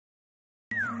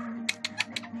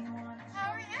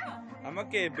I'm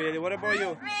okay, Billy. What about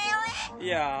you? Really?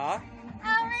 Yeah.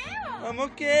 How are you? I'm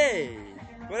okay.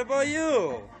 What about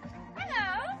you?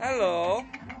 Hello. Hello.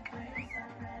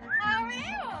 How are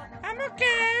you? I'm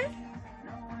okay.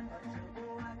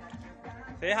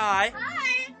 Say hi.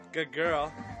 Hi. Good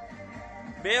girl.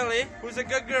 Billy, who's a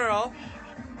good girl?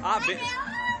 Hi,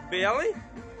 Billy?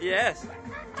 Yes.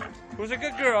 Who's a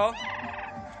good girl?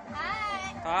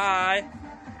 Hi. Hi.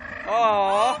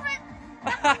 Oh.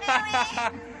 Billy.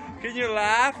 Can you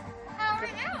laugh? How are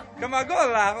you? Come on, go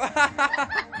laugh.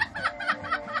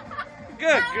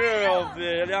 Good girl,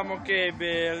 Billy. I'm okay,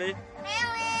 Billy. Billy.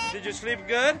 Did you sleep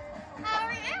good? How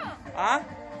are you? Huh?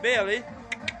 Billy?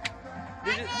 Hi,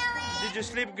 Billy. Did you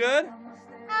sleep good?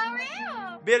 How are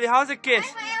you? Billy, how's a kiss?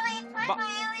 Hi, Billy.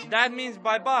 Hi, Billy. That means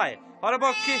bye-bye. What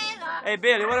about kiss? Hey,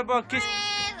 Billy, what about kiss?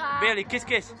 Billy, kiss,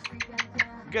 kiss.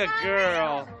 Good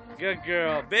girl. Good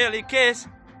girl. Billy, kiss.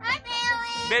 Hi,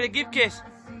 Billy. Billy, give kiss.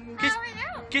 Kiss. How are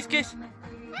you? Kiss, kiss.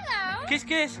 Hello. Kiss,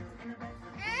 kiss.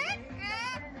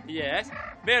 Yes.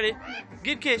 Billy,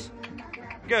 give kiss.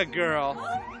 Good girl.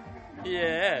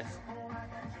 Yes.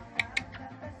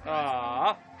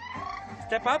 Ah.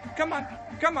 Step up. Come on.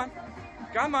 Come on.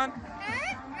 Come on.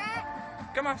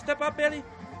 Come on. Step up, Billy.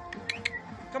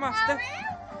 Come on. Step.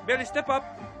 Billy, step up.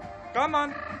 Come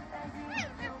on.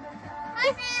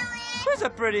 Hi, Billy. Who's a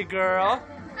pretty girl?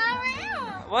 How are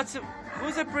you?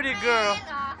 Who's a pretty girl?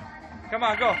 Come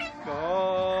on, go.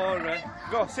 Go, Red.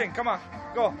 Go, sing. Come on.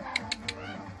 Go.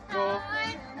 Go.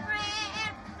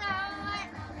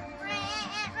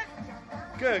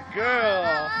 Good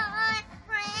girl.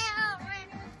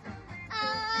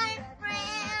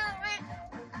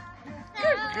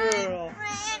 Good girl.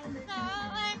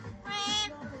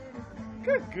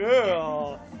 Good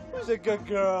girl. Who's a good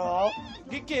girl?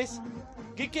 Get kiss.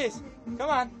 Get kiss. Come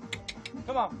on.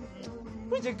 Come on.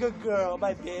 Who's a good girl?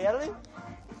 My Billy?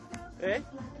 Hey?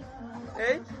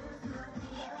 Hey?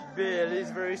 Billy's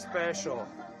very special.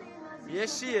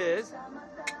 Yes, she is.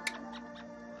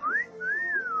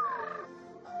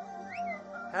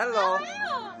 Hello.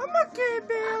 I'm okay,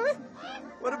 Billy.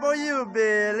 What about you,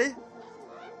 Billy?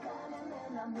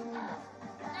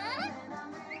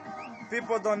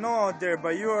 People don't know out there,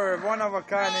 but you are one of a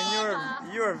kind,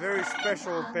 and you're a very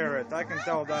special parrot. I can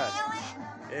tell that,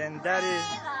 and that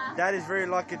is very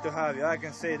lucky to have you. I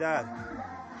can say that.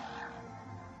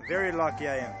 Very lucky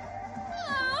I am.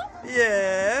 Hello.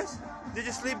 Yes. Did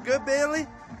you sleep good, Bailey?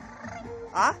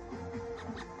 Huh?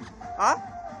 Huh?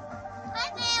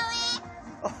 Hi, Billy.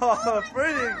 Oh,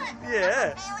 pretty.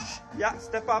 Yeah. Yeah.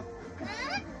 Step up.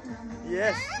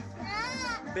 Yes.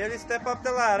 Bailey, step up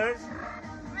the ladders.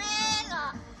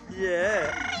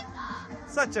 Yeah.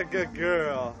 Such a good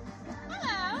girl.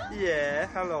 Hello. Yeah.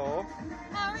 Hello.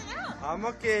 How are you? I'm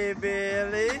okay,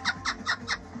 Bailey.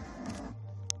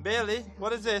 Bailey,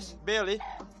 what is this? Bailey.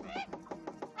 Hi,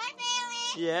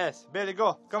 Billy. Yes. Bailey,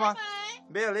 go. Come on. Bye.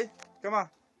 Bailey, come on.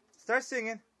 Start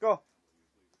singing. Go.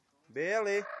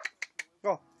 Bailey.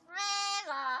 Go.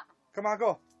 Come on,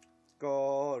 go.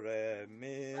 Go, re,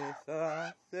 mi,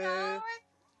 fa, se.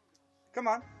 Come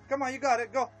on. Come on, you got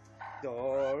it. Go. Do,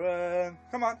 re.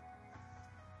 Come on.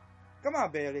 Come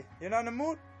on, Bailey. You're not in the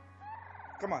mood?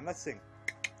 Come on, let's sing.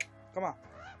 Come on.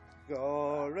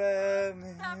 Go, re,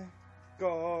 mi.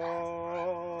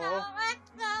 Go.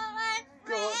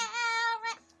 Go.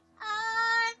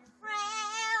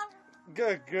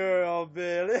 Good girl,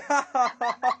 Billy.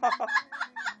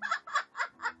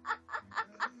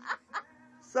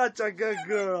 Such a good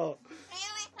girl.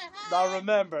 Now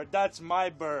remember, that's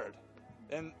my bird.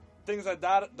 And things like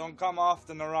that don't come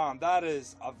often around. That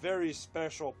is a very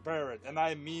special parrot, and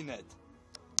I mean it.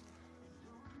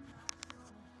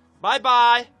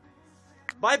 Bye-bye.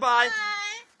 Bye-bye.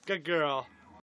 Good girl.